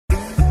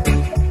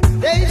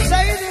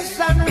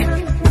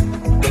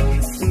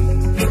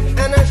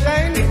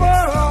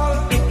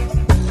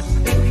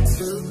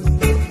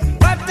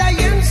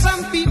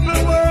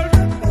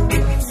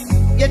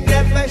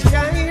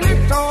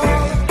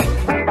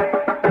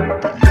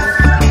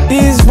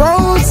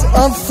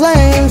of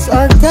flames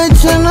are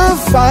catching a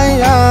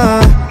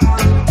fire.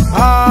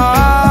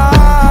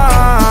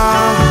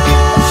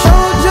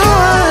 Showed you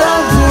I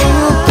loved you,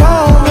 you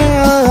called me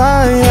a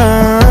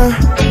liar.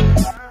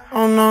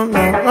 Oh no,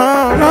 no, no,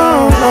 no,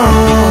 no.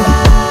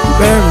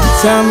 Baby,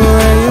 tell me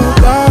where you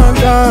gone,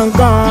 gone,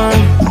 gone.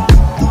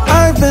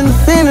 I've been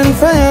feeling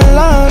for your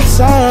love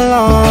so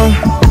long.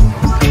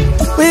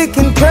 We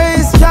can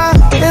praise God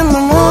in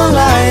the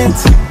moonlight.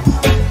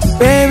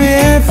 Baby,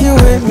 if you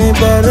with me,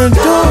 better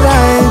do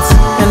right.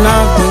 And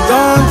I've been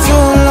gone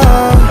too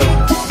long,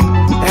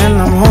 and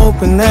I'm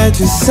hoping that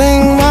you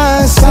sing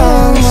my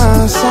song,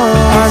 my song.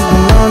 I've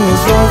been on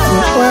this road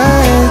for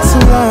way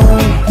too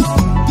long.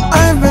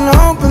 I've been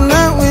hoping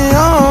that we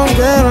all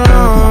get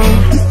along.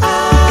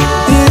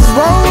 These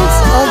roads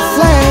of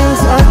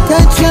flames are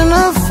catching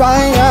a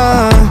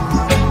fire.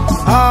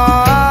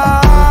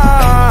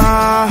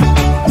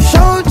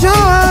 Showed you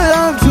I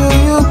loved you,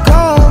 you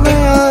called me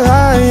a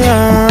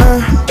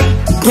liar.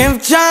 Give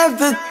God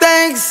the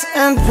thanks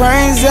and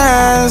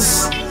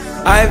praises.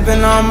 I've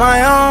been on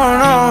my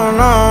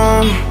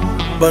own,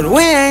 but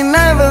we ain't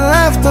never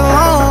left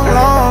alone,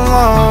 long,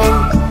 long.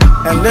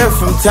 And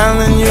if I'm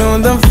telling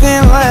you the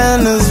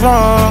feeling is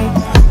wrong,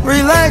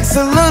 relax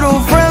a little,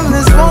 friend,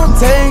 this won't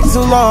take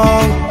too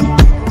long.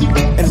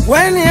 And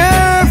when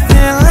you're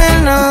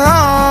feeling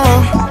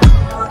alone,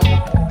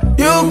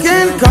 you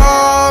can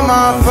call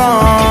my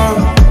phone.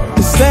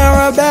 Is there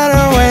a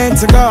better way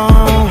to go?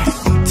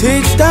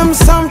 Teach them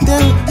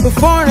something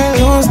before they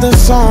lose the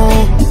song.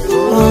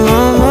 Oh no,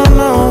 no,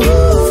 no,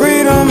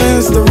 freedom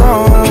is the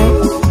road.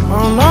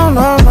 Oh no,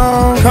 no,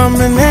 no,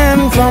 coming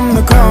in from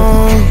the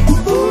cold.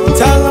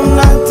 Tell them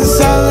not to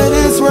sell it,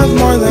 it's worth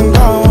more than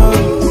gold.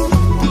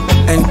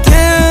 And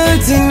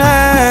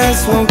guiltiness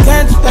will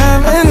catch them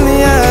in the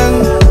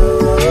end.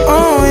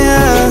 Oh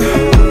yeah,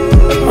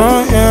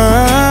 oh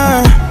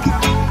yeah.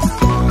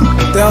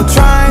 They'll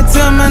try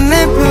to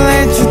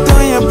manipulate you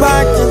through your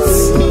pockets.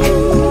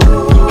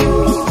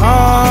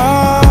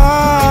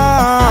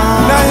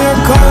 Now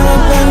you're caught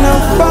up in the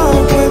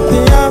fog with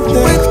the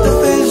optic, with the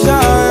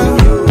vision.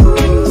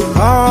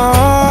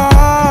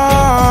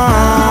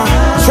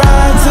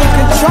 Try to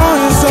control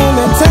you so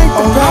they take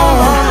the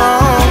power.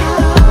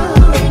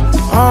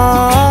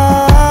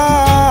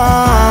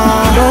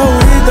 No,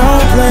 we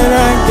don't play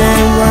that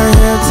game, we're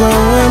here to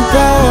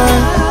empower.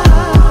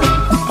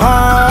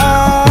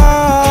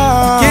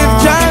 Give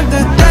God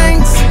the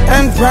thanks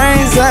and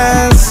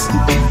praises.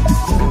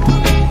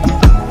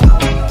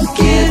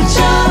 Give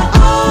God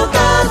all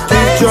the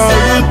thanks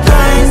and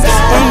praises.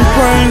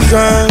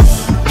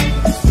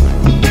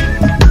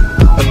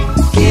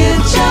 Give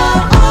God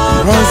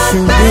all the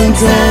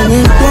thanks and praises.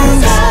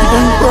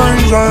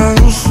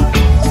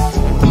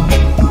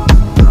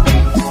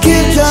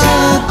 Give God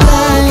the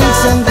thanks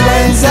and praises.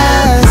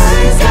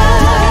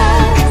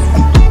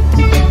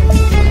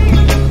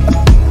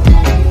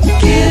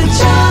 Give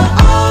God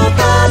all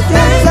the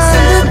thanks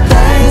and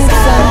praises.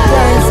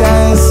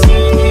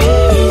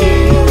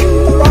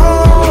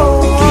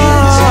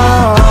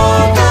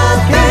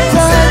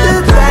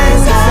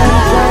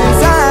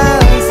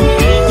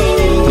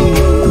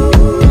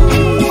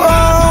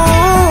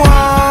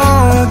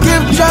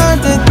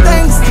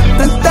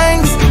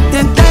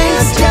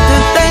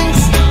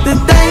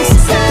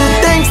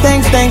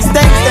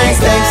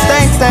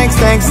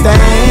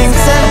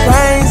 Thanks.